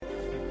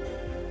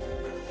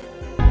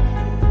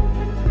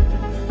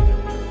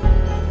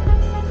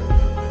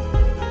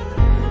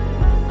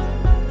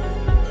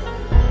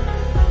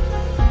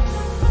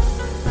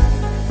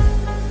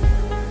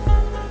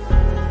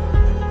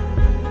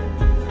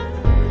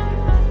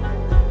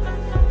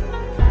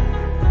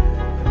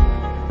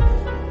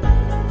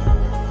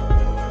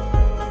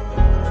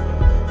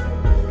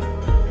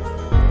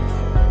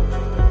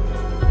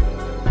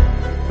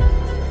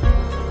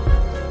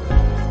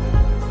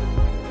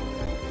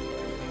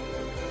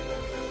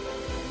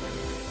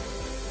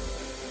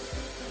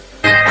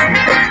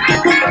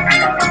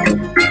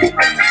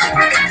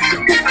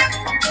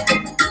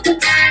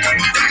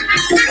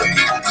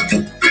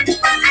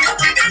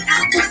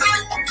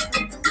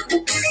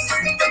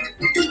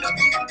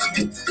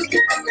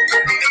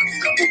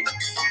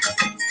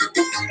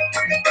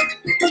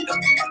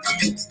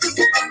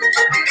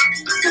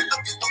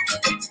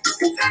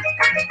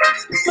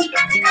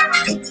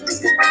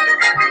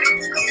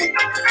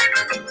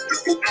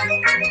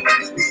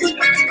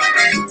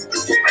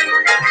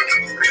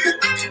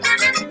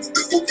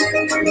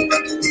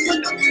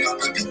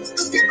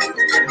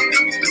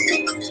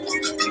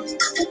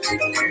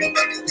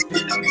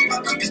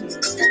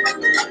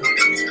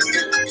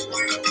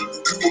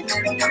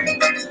This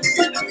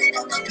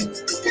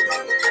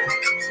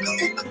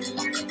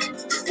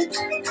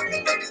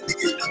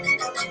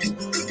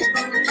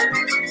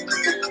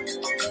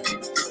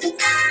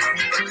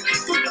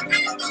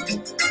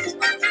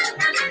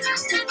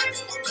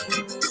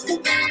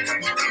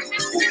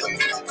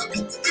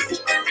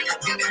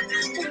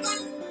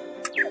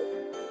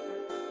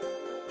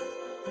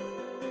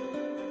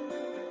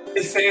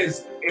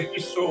is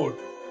episode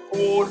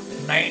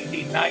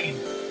 499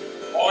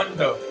 on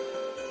the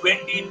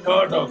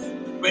 23rd of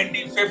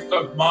 25th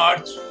of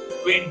March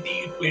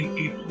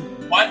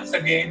 2022. Once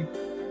again,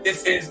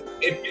 this is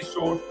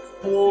episode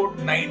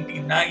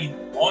 499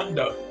 on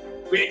the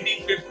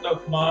 25th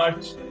of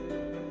March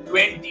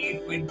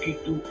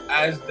 2022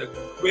 as the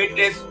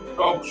greatest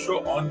talk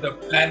show on the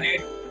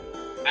planet,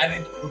 and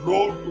its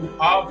road to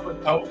half a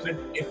thousand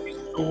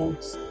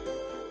episodes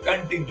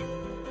continue.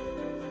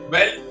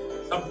 Well,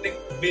 something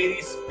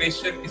very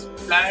special is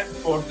planned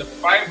for the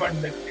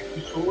 500th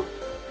episode,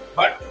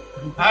 but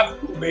you have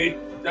to wait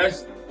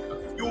just a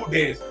few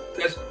days,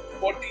 just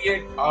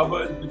 48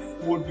 hours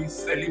before we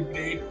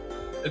celebrate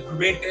the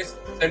greatest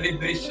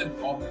celebration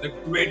of the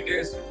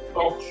greatest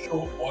talk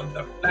show on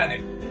the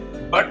planet.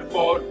 But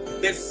for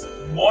this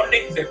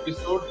morning's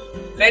episode,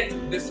 let's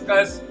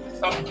discuss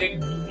something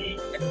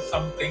unique and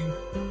something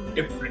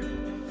different.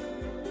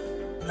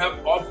 You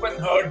have often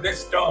heard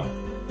this term.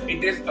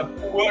 It is a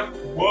poor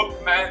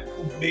workman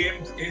who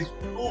blames his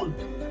tools,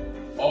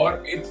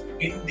 or its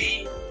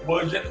Hindi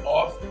version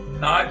of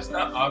Naaj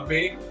na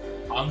aave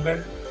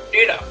angan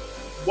teda.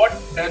 What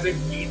does it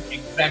mean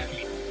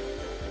exactly?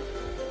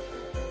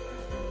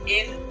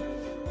 In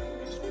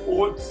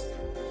sports,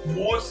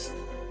 most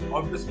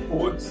of the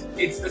sports,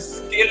 it's the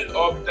skill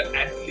of the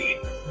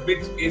athlete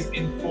which is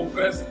in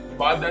focus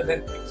rather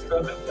than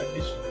external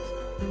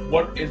conditions.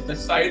 What is the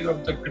size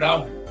of the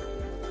ground?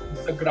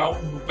 Is the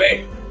ground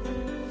wet?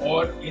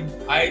 Or in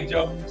high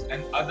jumps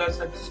and other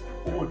such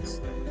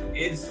sports,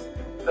 is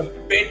the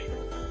pit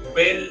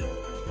well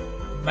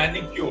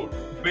manicured?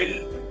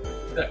 Will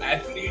the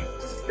athlete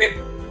slip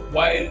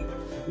while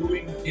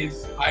doing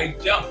his high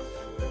jump?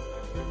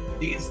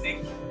 These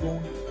things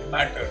don't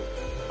matter.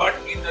 But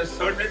in a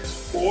certain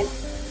sport,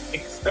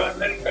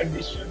 external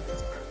conditions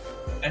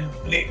and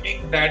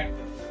blaming that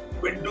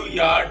window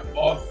yard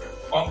of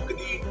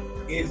concrete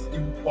is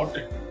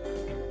important.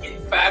 In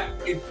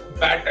fact, if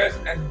batters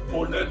and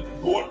bowlers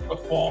don't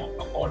perform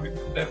according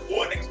to their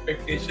own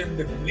expectation,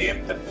 they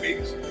blame the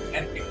pitch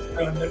and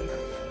external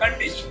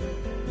conditions.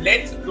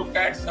 Let's look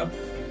at some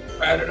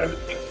parallel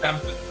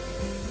examples.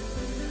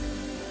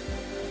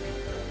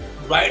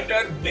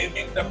 Writer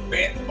blaming the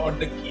pen or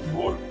the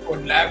keyboard for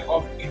lack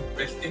of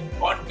interesting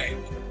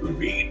content. If you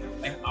read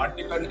an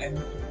article and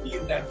you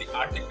feel that the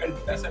article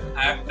doesn't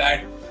have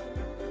that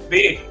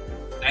weight,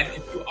 and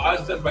if you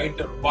ask the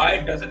writer why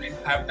doesn't it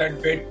have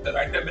that weight, the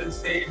writer will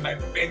say, my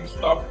pen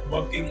stopped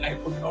working, I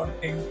could not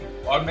think,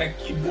 or my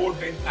keyboard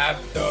didn't have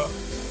the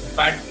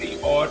battery,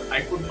 or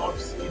I could not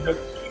see the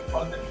key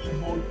on the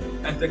keyboard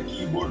as the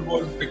keyboard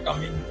was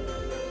becoming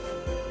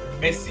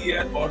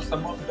messier, or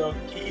some of the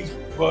keys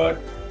were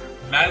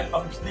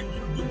malfunctioning.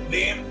 Should you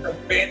blame the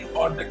pen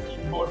or the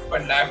keyboard for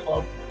lack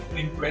of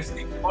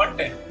interesting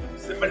content?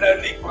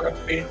 Similarly, for a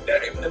painter,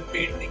 if the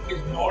painting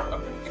is not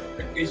up to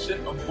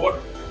expectation of what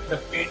the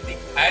painting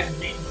has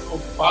been so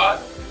far,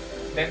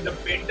 then the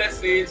painter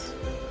says,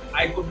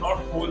 I could not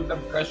hold the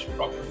brush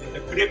properly.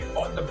 The grip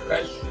on the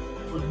brush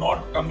was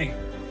not coming.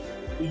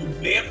 So you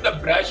blame the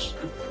brush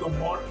if you are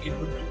not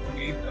able to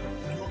create a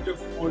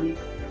beautiful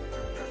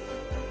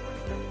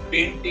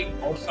painting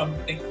or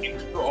something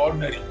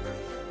extraordinary.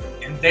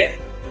 And then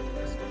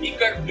the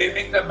speaker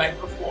blaming the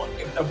microphone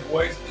if the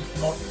voice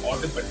is not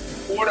audible.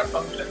 Before a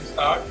function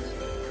starts,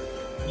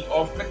 we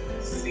often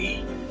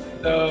see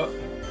the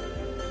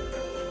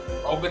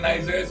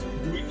organizers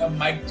doing a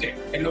mic check.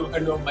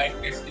 Hello,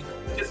 mic testing.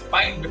 Which is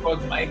fine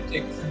because mic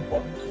check is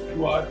important if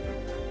you are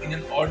in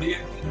an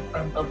audience in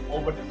front of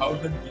over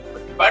 1,000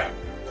 people. But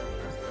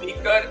the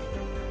speaker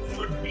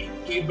should be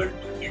able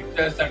to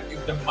adjust that.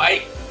 If the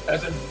mic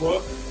doesn't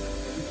work,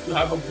 if you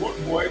have a good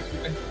voice, you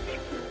can speak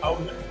to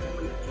 1,000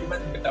 people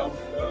even without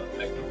the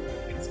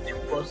microphone. It's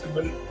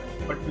impossible,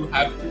 but you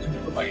have to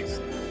improvise.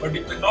 But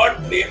you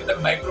cannot blame the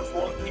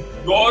microphone if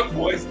your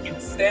voice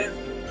itself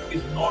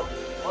is not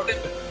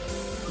audible.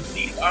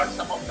 These are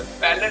some of the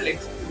parallel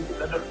excuses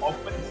that are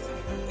often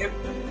seen if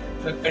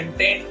the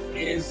content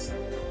is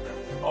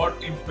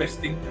not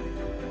interesting,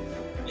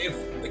 if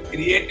the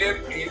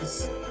creative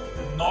is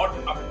not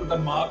up to the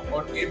mark,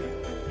 or if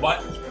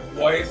one's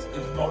voice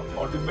is not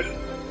audible.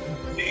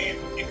 You blame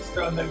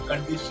external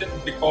conditions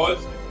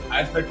because,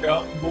 as the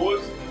term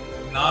goes,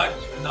 Naaj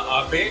na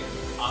aave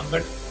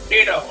angan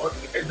teda, or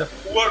it is the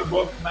poor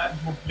workman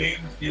who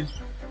blames his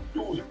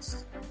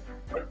tools.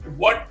 But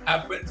what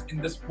happens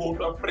in the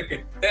sport of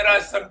cricket? There are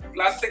some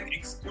classic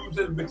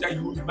excuses which are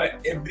used by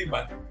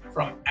everyone,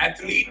 from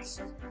athletes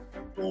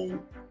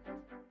to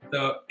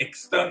the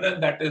external,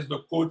 that is the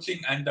coaching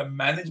and the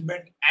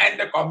management, and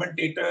the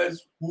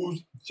commentators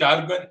whose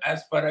jargon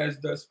as far as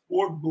the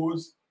sport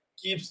goes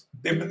keeps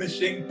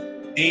diminishing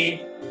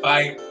day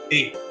by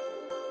day.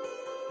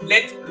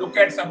 Let's look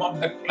at some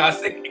of the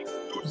classic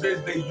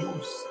excuses they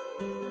use.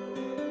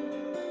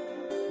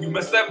 You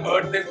must have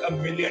heard this a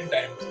million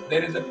times.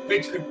 There is a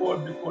pitch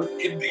report before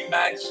every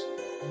match.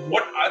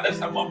 What are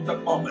some of the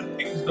common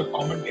things the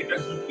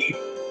commentators repeat?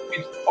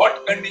 It's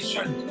hot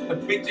conditions, the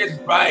pitch is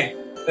dry,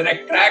 there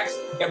are cracks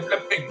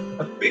developing,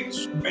 the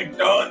pitch may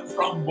turn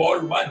from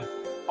ball one.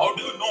 How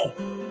do you know?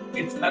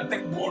 It's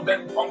nothing more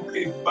than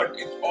concrete, but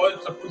it's all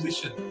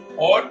supposition.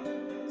 Or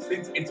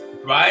since it's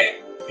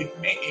dry, it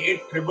may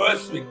aid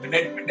reverse swing. But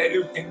let me tell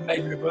you, things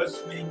like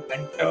reverse swing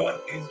and turn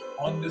is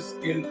on the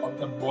skill of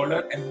the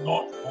bowler and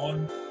not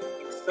on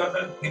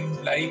external things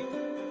like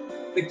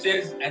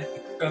pitches and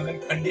external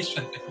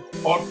conditions. If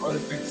it's hot or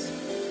if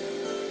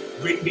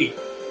it's windy.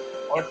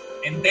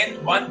 And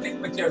then one thing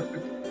which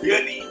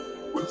really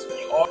puts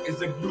me off is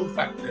the glue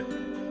factor.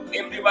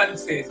 Everyone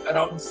says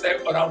around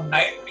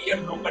 9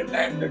 p.m. local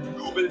time, the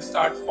glue will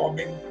start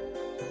forming.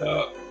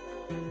 The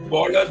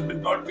bowlers will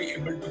not be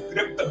able to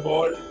grip the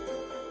ball,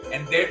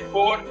 and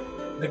therefore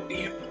the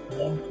team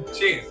want to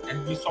chase.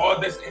 And we saw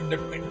this in the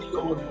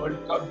 20-over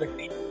World Cup. The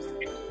team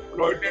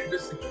exploited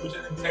this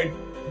situation and said,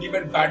 we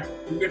will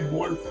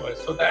bowl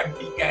first so that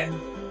we can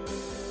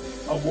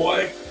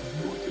avoid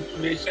glue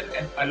situation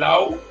and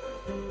allow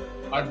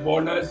our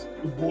bowlers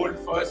to bowl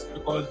first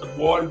because the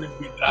ball will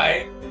be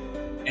dry,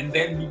 and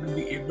then we will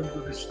be able to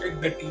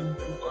restrict the team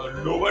to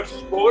a lower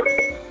score.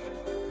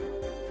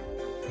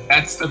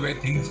 That's the way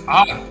things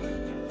are.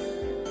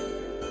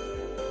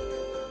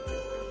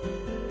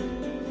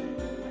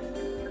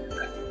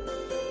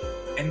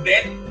 And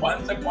then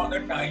once upon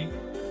a time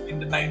in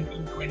the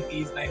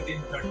 1920s,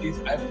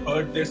 1930s, I've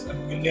heard this a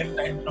million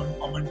times from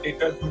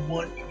commentators who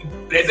weren't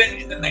even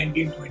present in the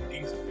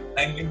 1920s,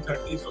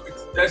 1930s. So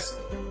it's just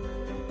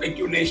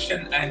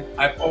speculation and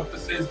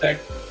hypothesis that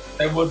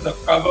there was a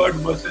covered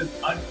versus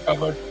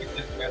uncovered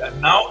pitches there. And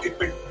now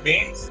if it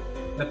rains,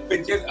 the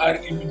pitches are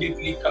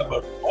immediately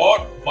covered.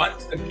 Or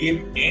once the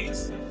game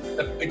ends,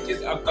 the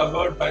pitches are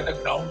covered by the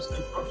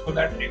groundskeeper so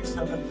that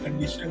external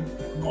conditions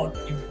do not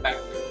impact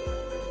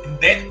it. And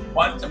then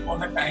once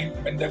upon a time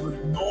when there was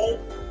no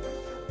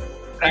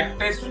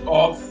practice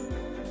of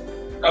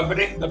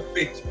covering the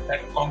pitch,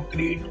 that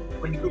concrete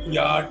 22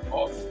 yard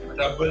of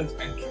rubbles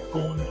and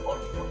stones or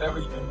whatever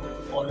you want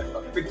to call it,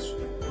 a pitch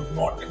was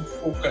not in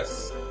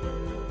focus.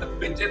 The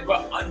pitches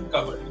were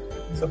uncovered, which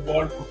means the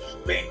ball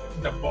could swing,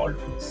 the ball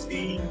could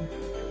seam,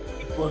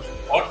 it was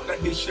hot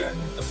conditions,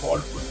 the ball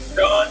could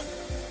turn.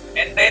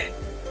 And then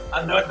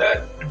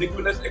another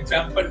ridiculous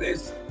example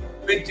is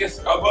pitch is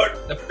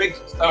covered, the pitch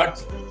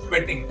starts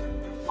sweating.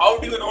 How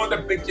do you know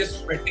the pitch is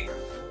sweating?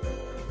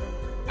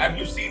 Have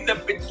you seen the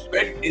pitch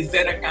sweat? Is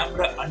there a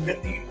camera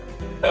underneath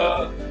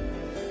the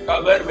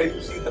cover where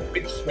you see the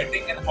pitch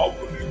sweating? And how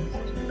could you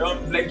use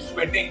terms like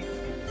sweating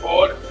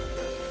for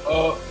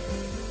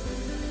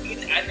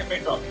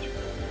inanimate object?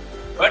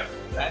 But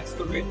that's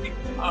the way things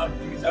are.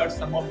 These are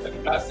some of the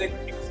classic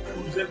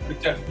excuses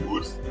which are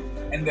used,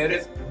 and there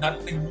is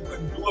nothing you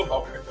can do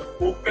about it. The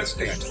focus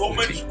is so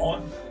much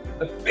on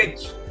the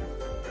pitch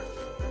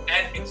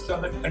and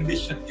external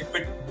condition. If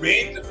it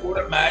rains before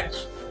a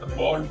match, the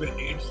ball will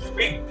aid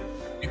swing.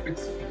 If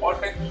it's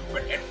hot and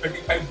humid at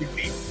 35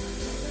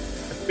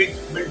 degrees, the pitch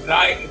will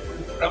dry, it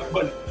will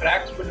crumble,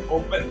 cracks will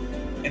open,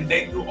 and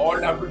then you all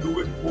have to do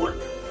is bowl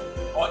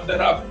on the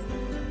rough.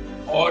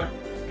 Or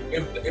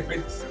if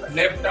it's a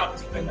left arm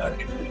spinner,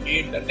 it will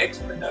aid the leg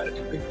spinner.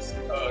 If it's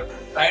a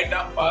right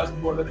arm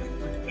fast bowler, it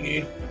will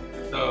aid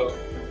the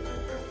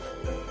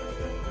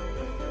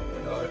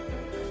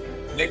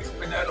leg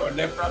spinner or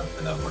left arm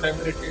spinner,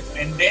 whatever it is.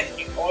 And then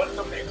it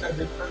also makes a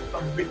difference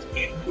from which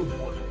end you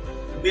bowl.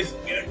 This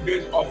end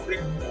is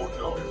offering more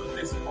turn to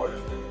this bowler.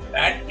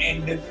 That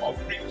end is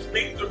offering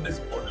swing to this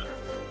bowler.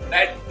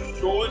 That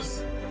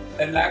shows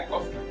the lack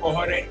of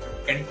coherent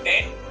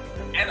content,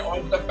 and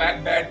also the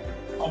fact that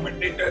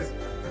commentators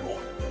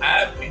don't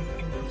have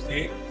anything to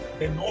say.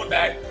 They know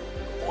that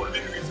the only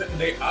reason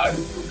they are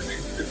recruited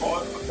is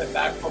because of the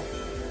lack of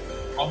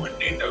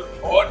commentators,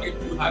 or if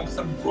you have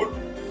some good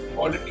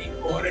quality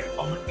coherent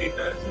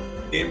commentators,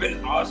 they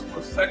will ask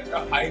for such a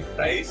high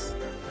price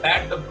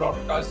that the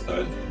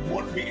broadcasters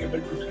won't be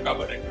able to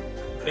recover it.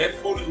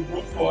 Therefore, you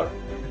go for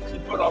the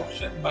cheaper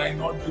option by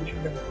not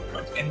giving them too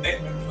much, and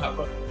then when you have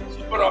a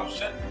cheaper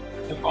option,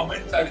 the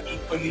comments are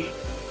equally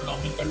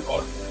economical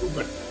or too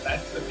good.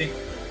 That's the thing.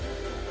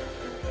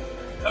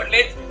 Now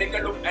let's take a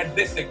look at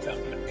this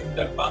example. In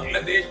the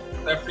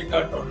Bangladesh-South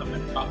Africa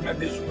tournament,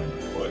 Bangladesh won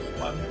the first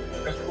one,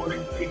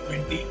 scoring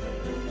 320.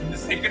 In the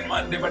second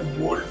one, they were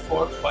bowled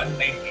for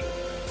 190.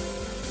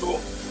 So,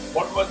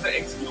 what was the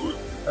excuse?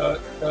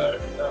 The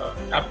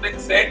captain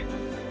said,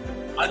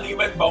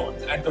 uneven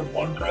bounce at the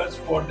Wanderers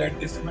for their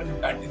dismal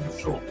batting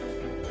show.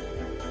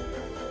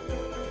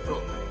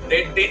 So,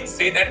 they did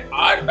say that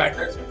our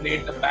batters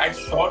played the bad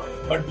shot,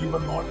 but we were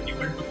not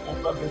able to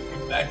cope up with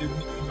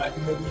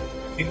imaginary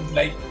things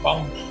like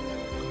bounce.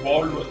 The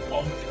ball was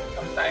bouncing.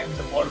 Sometimes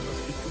the ball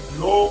was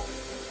too low.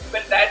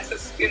 Well, that's the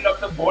skill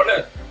of the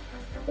bowler.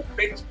 the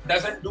pitch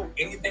doesn't do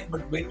anything.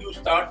 But when you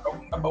start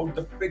talking about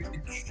the pitch,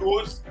 it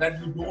shows that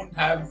you don't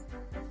have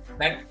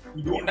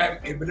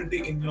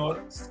ability in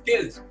your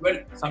skills. Well,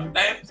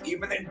 sometimes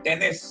even in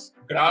tennis,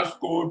 grass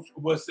courts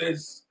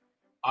versus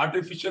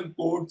artificial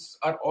courts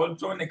are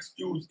also an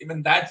excuse.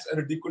 Even that's a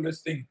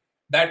ridiculous thing.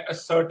 That a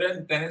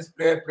certain tennis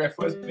player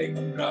prefers playing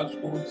on grass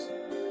courts,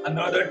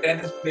 another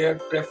tennis player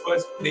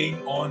prefers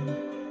playing on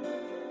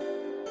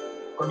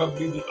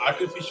probably the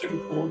artificial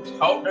courts.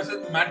 How does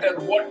it matter?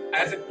 What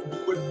has it to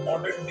do with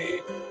modern day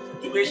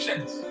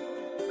situations?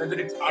 Whether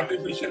it's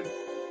artificial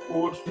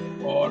courts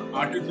or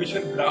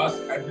artificial grass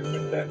at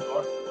Wimbledon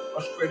or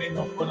Australian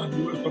Open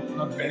or US Open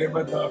or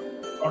wherever the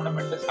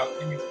tournament is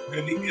happening, is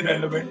really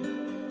irrelevant.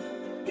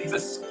 It's a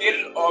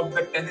skill of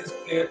the tennis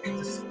player,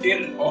 it's a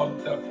skill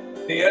of the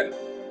player.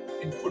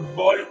 In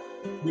football,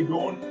 we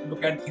don't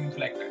look at things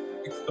like that.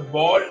 It's the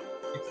ball,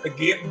 it's the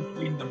game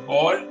between the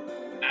ball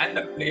and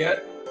the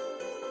player.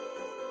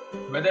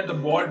 Whether the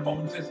ball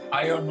bounces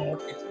high or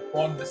not, it's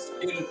upon the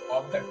skill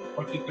of that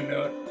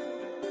particular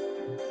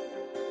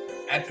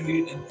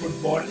athlete. In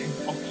football, in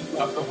hockey, you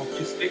have the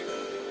hockey stick.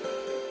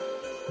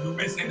 You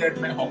may say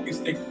that my hockey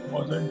stick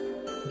wasn't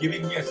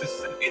giving me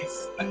assistance.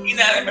 It's an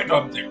inanimate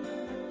object.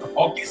 The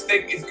hockey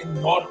stick is in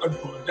your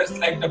control, just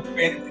like the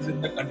pen is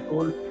in the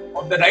control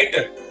of the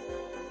writer.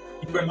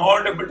 If you're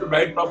not able to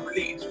write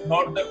properly, it's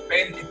not the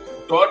pen,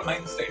 it's your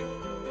mindset.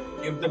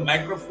 If the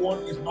microphone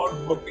is not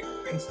working,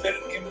 you can still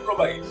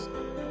improvise.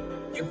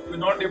 If you're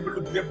not able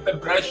to grip the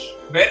brush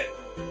well,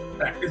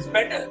 practice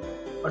better.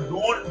 But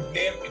don't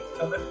blame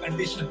external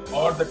condition,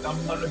 or the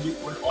terminology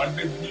will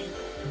always be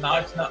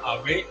naach na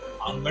aave,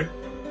 aangan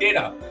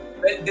tera.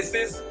 Well, this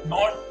is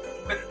not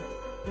even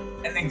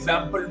an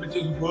example which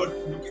is worth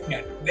looking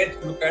at.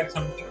 Let's look at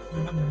something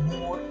even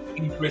more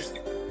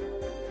interesting.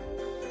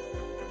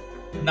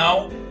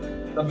 Now,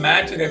 the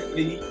match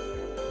referee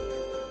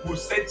who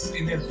sits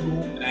in his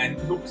room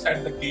and looks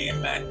at the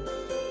game, and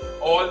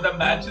all the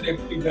match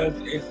referee does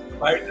is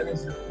write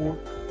his report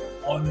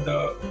on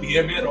the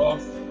behavior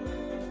of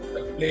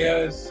the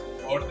players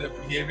or the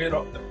behavior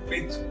of the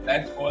pitch.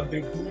 That's all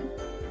they do.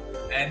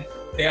 And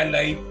they are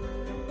like,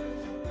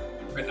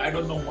 well, I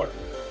don't know what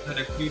the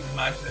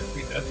match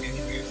referee does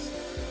anyways,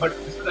 but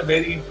this is a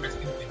very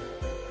interesting thing.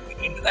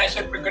 The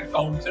International Cricket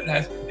Council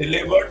has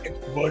delivered its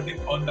verdict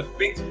on the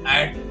pitch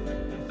at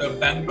the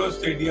Bangalore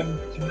Stadium,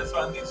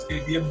 Chinnaswamy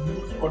Stadium,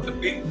 used for the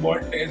pink ball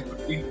test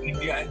between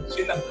India and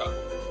Sri Lanka.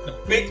 The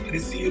pitch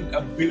received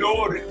a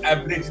below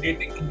average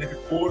rating in the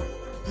report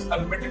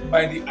submitted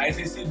by the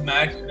ICC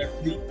match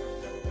referee.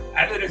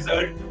 As a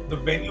result, the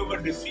venue will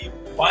receive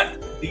one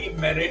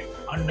demerit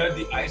under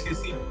the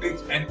ICC pitch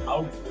and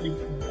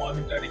outfield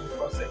monitoring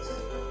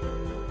process.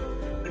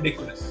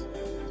 Ridiculous.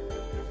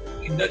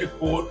 In the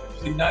report,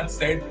 Srinath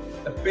said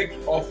the pitch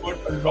offered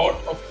a lot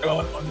of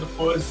turn on the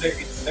first day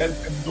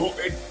itself, and though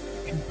it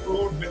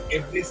improved with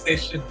every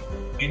session,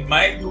 in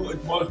my view,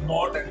 it was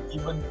not an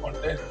even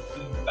contest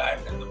between the bat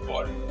and the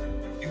ball.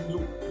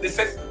 This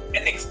is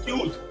an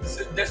excuse. This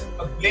is just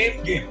a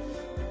blame game.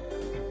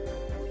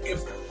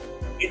 If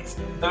it's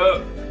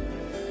the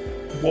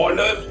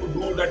bowlers who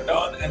do the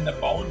turn and the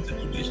bounce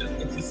situation,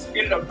 it's the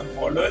skill of the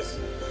bowlers.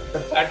 The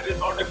batter is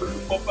not able to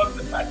cope up.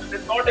 The batter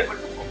is not able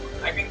to cope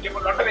up. I can give a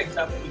lot of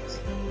examples,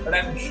 but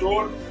I'm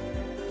sure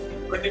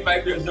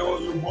 25 years ago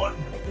you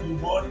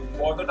weren't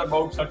bothered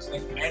about such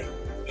things, and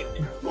it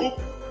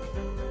improved.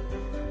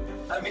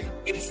 I mean,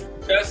 it's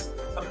just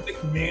something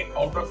made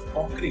out of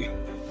concrete.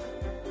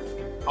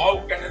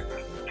 How can an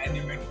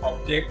inanimate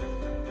object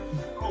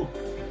improve?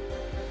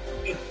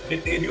 It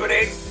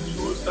deteriorates.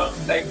 We use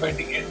terms like by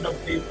the end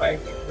of day 5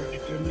 it will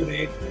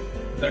deteriorate.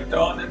 The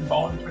turn and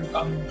bounce will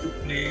come into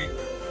play.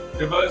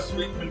 Reverse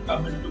swing will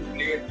come into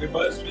play.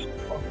 Reverse swing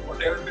or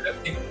whatever be the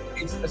thing.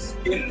 It's the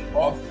skill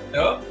of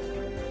the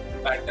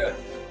batter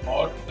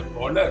or the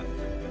bowler.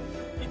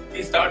 If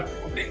we start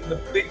putting the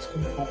pitch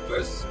in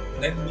focus,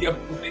 then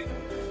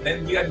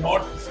we are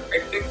not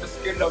respecting the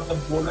skill of the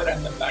bowler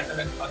and the batter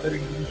and other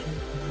individuals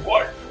in the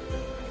ball.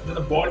 When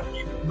the ball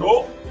keeps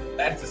low,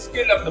 that's the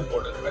skill of the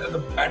bowler. Whether the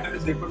batter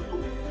is able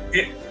to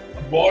hit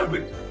a ball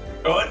which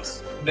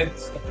turns,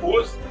 let's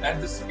suppose that's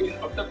the skill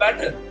of the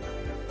batter.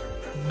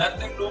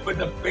 Nothing to do with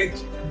the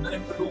pitch,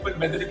 nothing to do with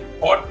whether it's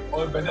hot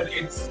or whether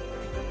it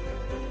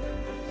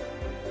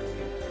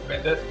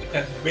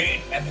has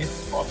rained and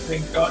it's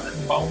offering turn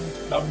and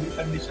bounce, lovely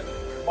conditions.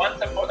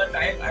 Once upon a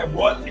time, I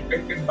was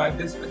affected by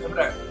this whenever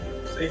I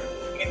say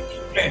in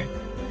England.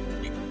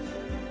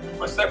 You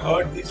must have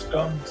heard these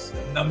terms,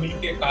 Nami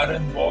ke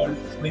karan ball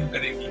swing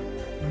karegi.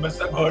 You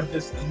must have heard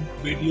this in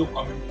video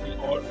commentary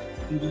or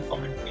TV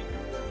commentary.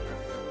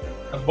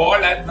 The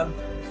ball has nothing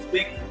to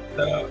swing,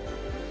 the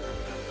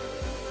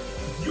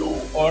view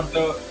or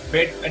the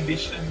wet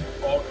condition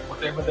or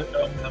whatever the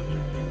term Nami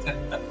means has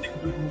nothing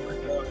to do with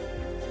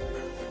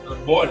the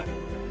ball.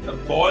 The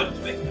ball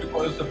swings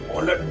because the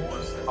bowler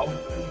knows how to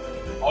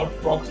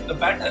outfox the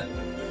batter.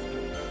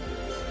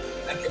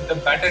 And if the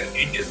batter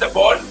edges the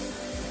ball,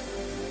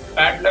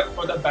 bad luck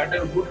for the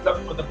batter, good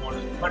luck for the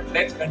bowler. But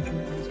let's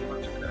continue this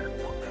particular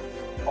report.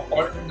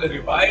 According to the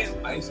revised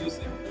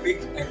ICC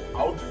pitch and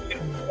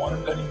outfield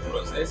monitoring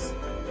process,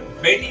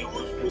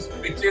 venues whose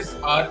pitches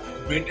are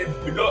rated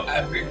below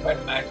average by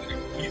match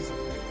referees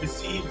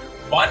receive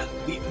 1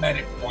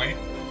 demerit point,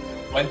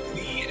 while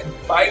 3 and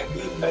 5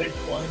 demerit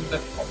points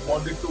are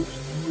awarded to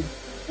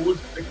venues whose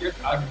pitches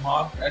are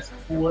marked as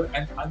poor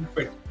and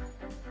unfit.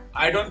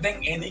 I don't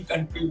think any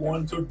country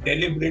wants to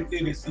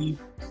deliberately receive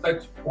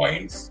such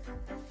points,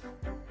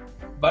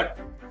 but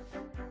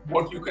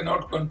what you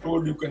cannot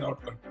control, you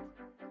cannot control.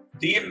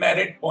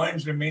 Demerit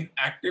points remain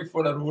active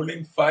for a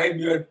rolling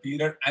 5-year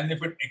period, and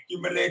if it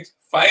accumulates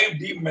 5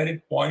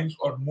 demerit points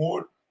or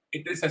more,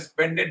 it is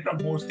suspended from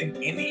hosting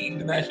any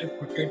international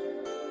cricket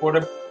for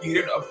a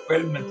period of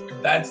 12 months.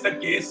 If that's the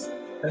case,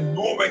 then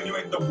no venue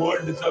in the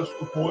world deserves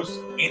to host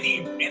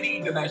any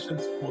international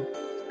sport,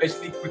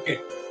 especially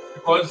cricket,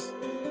 because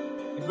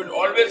it will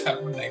always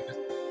happen like this.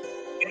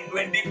 In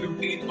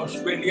 2015,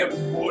 Australia was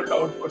bowled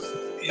out for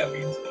 60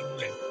 against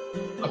England.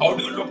 So how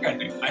do you look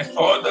at it? I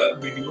saw the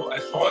video, I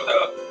saw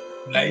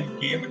the live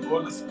game. It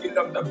was the skill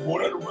of the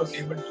bowler who was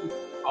able to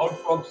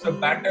outfox the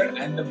batter,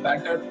 and the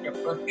batter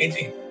kept on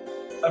edging.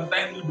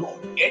 Sometimes you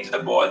don't edge the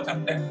ball,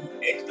 sometimes you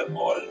edge the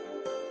ball,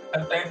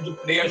 sometimes you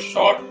play a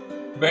shot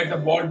where the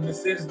ball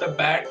misses the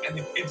bat and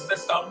it hits the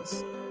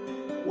stumps.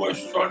 Poor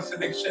shot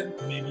selection,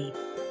 maybe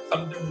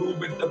something to do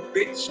with the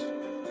pitch.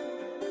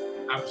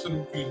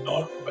 Absolutely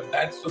not, but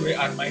that's the way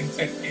our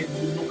mindset is.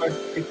 We look at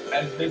it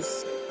as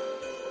this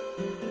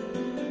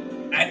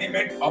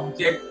animate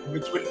object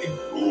which will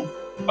improve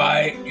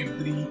by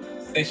every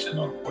session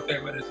or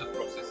whatever is the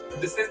process.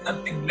 This is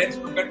nothing. Let's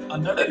look at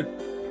another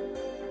report.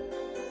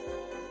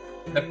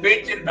 The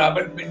pitch in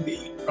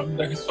Rawalpindi from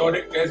the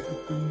historic test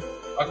between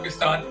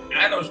Pakistan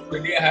and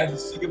Australia has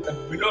received a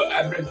below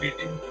average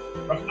rating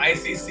from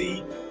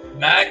ICC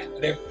match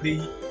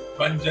referee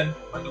Ranjan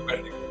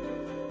Madhukar.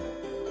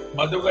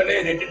 Madhukar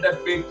rated the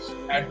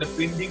pitch at the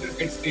Pindi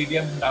Cricket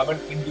Stadium in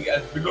Rawalpindi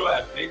as below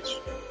average,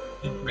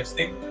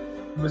 interesting,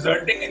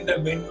 resulting in the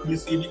venue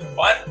receiving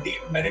 1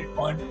 demerit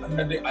point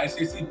under the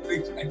ICC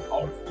pitch and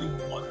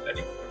outfield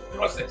monitoring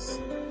process.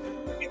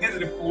 In his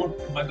report,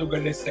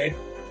 Madhukar said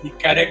the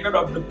character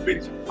of the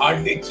pitch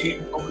hardly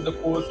changed over the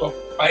course of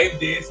 5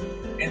 days,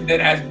 and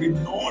there has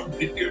been no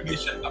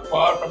deterioration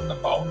apart from the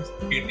bounce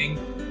getting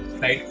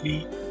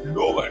slightly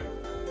lower.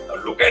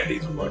 Now look at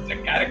these words, the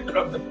character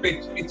of the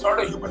pitch. It's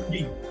not a human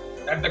being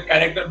that the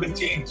character will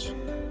change.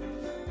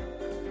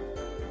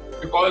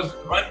 Because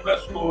runs were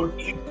scored,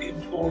 each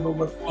team scored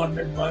over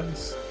 400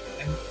 runs,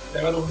 and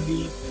there were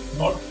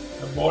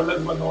the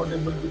bowlers were not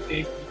able to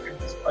take wicket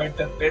despite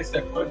their best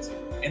efforts,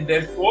 and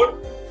therefore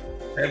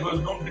there was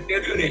no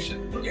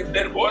deterioration. So if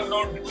there was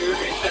no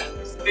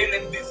deterioration, still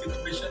in this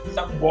situation,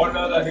 some bowlers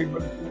are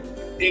able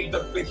to take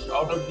the pitch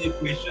out of the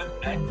equation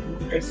and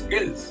use their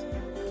skills.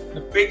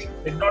 The pitch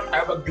did not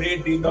have a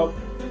great deal of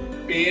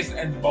pace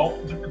and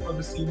bounce for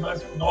the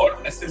seamers, nor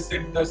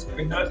assisted the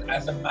spinners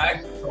as the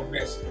match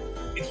progressed.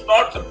 It's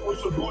not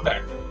supposed to do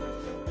that.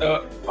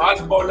 The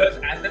fast bowlers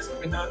and the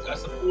spinners are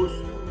supposed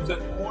to use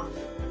their own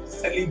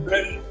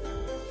cerebral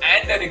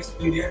and their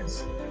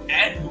experience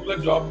and do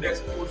the job they're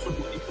supposed to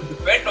do. If you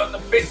depend on the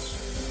pitch,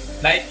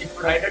 like if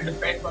a rider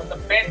depends on the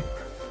pen,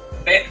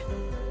 then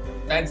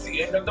that's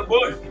the end of the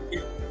world.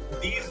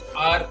 These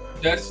are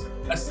just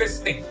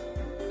assisting.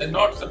 They're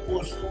not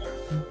supposed to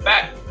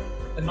impact.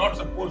 They're not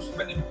supposed to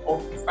be an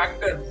important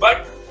factor.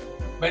 But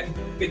when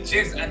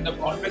pitches and the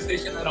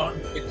conversation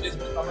around pitches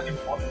become an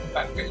important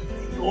factor, it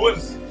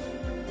shows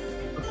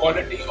the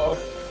quality of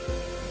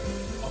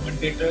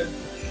commentators,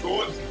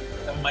 shows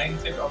the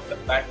mindset of the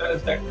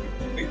batters that if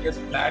the pitch is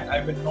flat,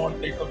 I will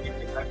not take a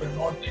wicket, I will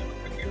not take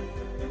a wicket.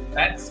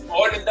 That's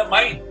all in the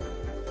mind.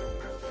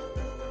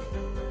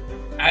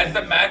 As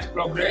the match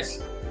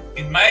progresses,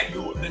 in my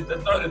view, this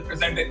does not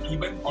represent an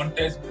even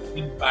contest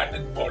between bat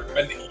and ball.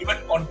 Well, the even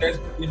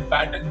contest between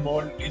bat and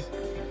ball is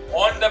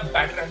on the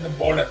batter and the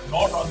bowler,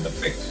 not on the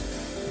pitch.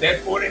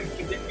 Therefore, in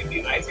keeping with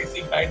the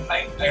ICC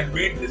guidelines, I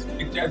rate this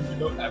pitch as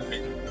below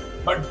average.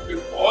 But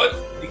because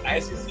the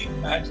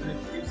ICC match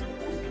referee is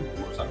supposed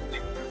to do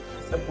something,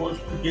 is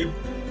supposed to give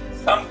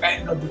some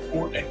kind of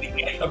report at the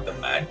end of the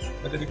match,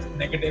 whether it's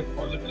negative,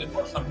 positive,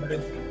 or somewhere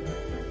in between.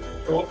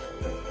 So,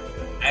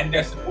 and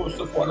they're supposed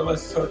to follow a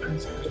certain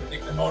script. They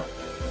cannot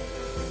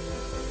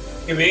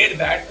evade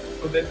that.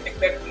 So they think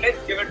that let's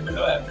give it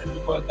below average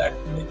because that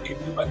will make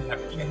everyone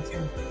happy. And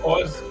since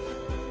because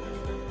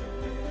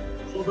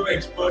pseudo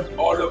experts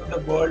all over the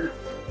world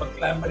were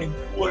clamoring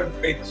poor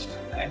pitch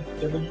and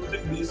they were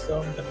using these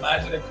terms, the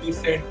match referee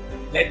said,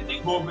 let me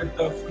go with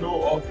the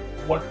flow of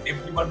what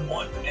everyone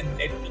wants and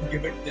let me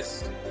give it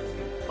this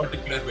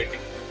particular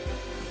weighting.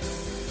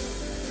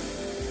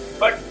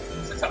 But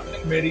this is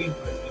something very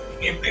interesting.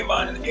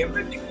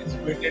 Everything is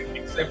weighted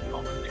except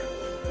commentators.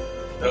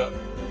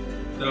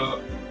 The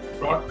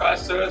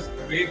broadcasters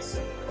rates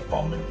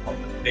performance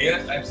of the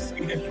players. I've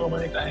seen it so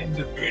many times.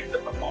 They rate the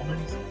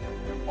performance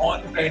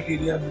on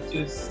criteria which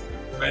is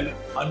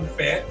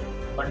unfair,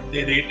 but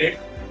they rate it.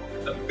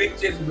 The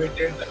pitch is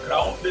weighted, the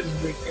ground is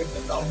weighted,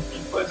 the ground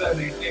keepers are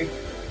rated,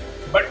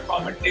 but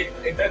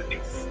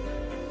commentators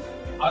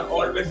are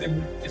always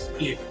able to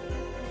escape.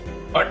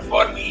 But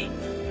for me,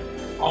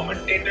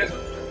 commentators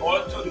should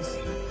also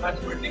receive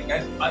such betting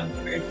as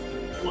unfair,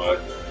 poor,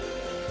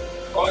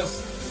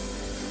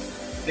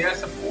 because they are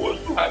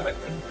supposed to have an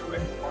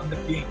influence on the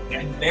game,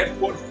 and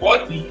therefore,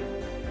 for me,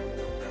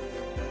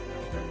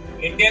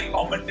 Indian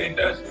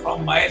commentators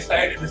from my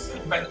side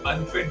receive an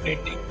unfair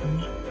rating,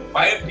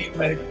 5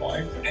 demerit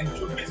points, and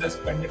should be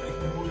suspended if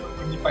it goes to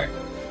 25.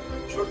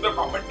 Should the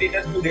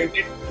commentators be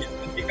rated with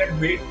significant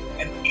weight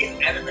an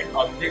inanimate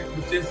object,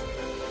 which is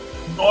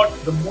not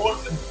the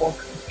most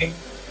important thing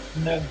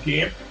in a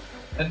game,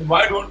 then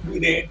why don't we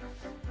rate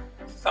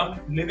some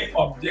living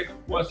objects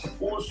who are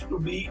supposed to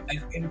be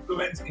an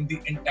influence in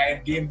the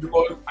entire game?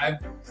 Because I've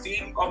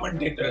seen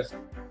commentators,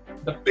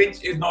 the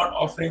pitch is not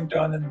offering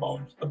turn and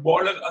bounce. The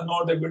bowlers are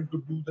not able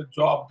to do the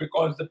job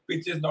because the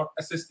pitch is not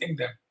assisting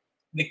them.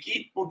 They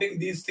keep putting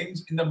these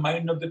things in the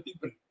mind of the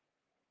people.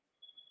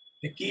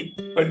 They keep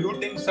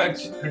polluting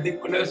such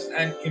ridiculous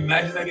and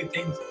imaginary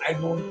things. I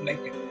don't like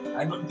it.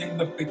 I don't think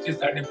the pitch is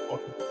that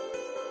important.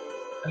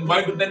 And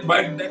why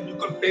then you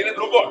could play with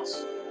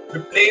robots?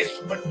 Replace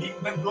human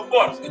beings with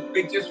robots. If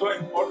pitch is so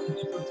important,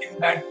 if you think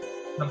that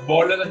the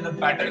bowlers and the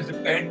batters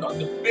depend on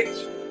the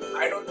pitch,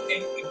 I don't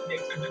think it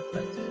makes a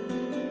difference.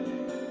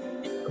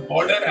 If the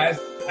bowler has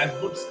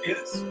good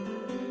skills,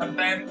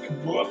 sometimes it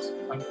works,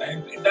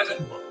 sometimes it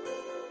doesn't work.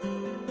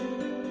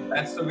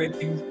 That's the way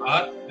things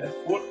are.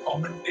 Therefore,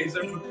 commentators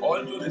should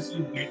also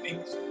receive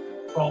ratings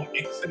from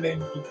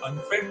excellent to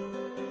unfit.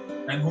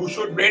 And who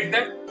should rate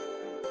them?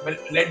 Well,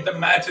 let the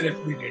match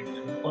referee rate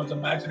them, because the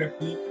match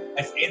referee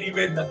has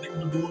anyway nothing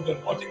to do.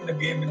 They're watching the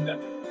game in the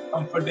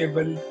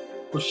comfortable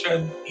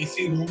cushion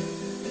AC room.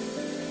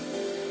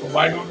 So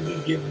why don't we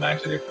give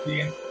match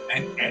referee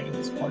and add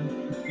this point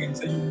and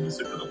say you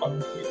listen to the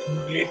commentary and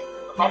you rate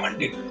the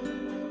commentators.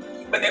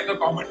 Even if the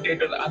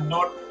commentators are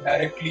not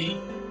directly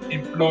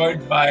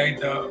employed by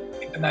the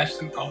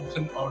international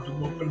council or the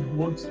local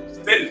boards,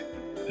 still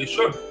they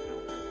should.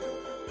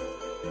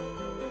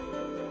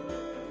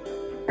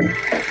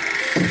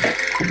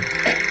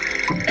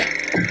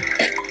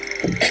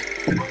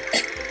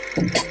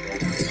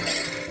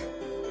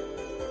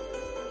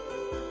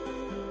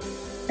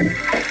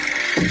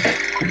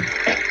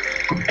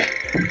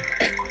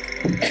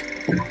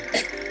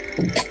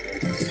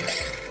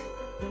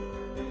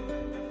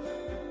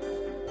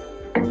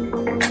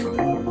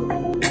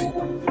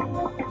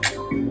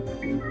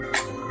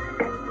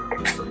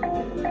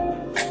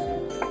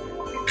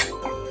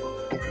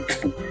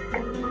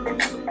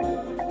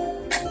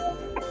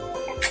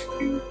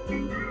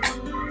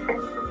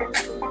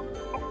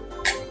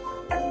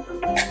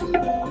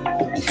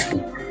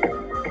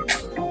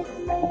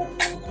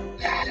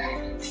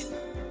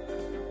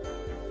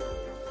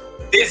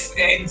 This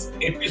ends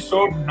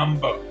episode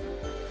number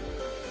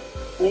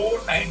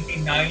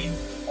 499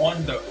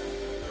 on the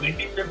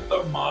 25th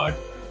of March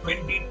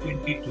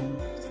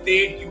 2022.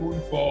 Stay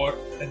tuned for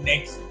the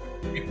next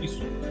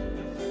episode.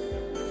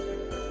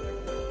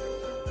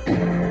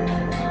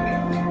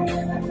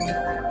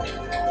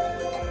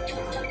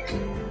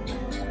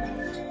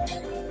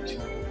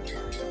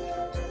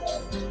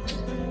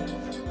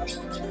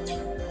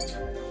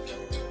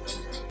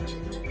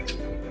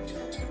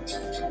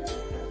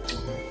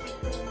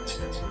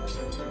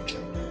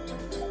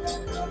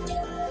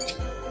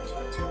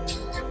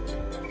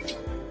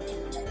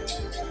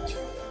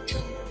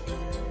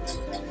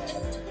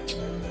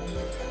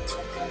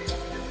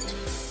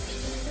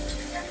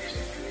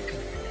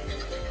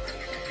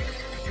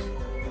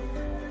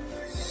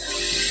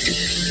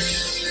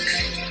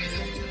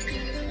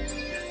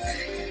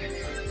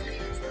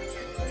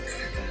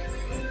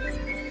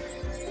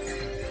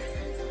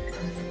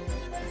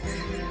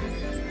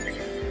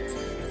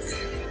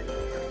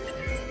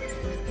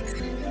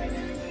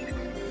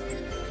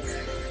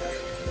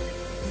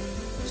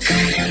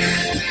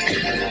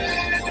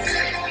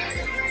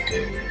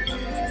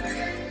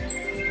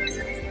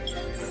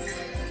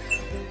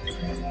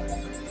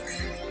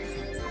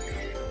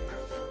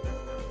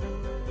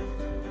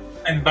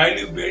 And while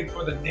you wait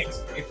for the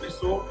next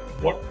episode,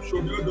 what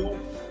should you do?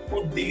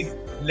 Put these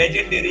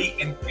legendary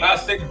and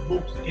classic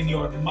books in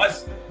your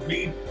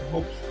must-read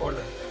books column.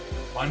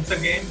 Once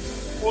again,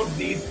 put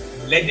these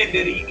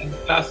legendary and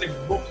classic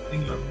books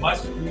in your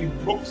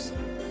must-read books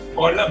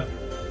column.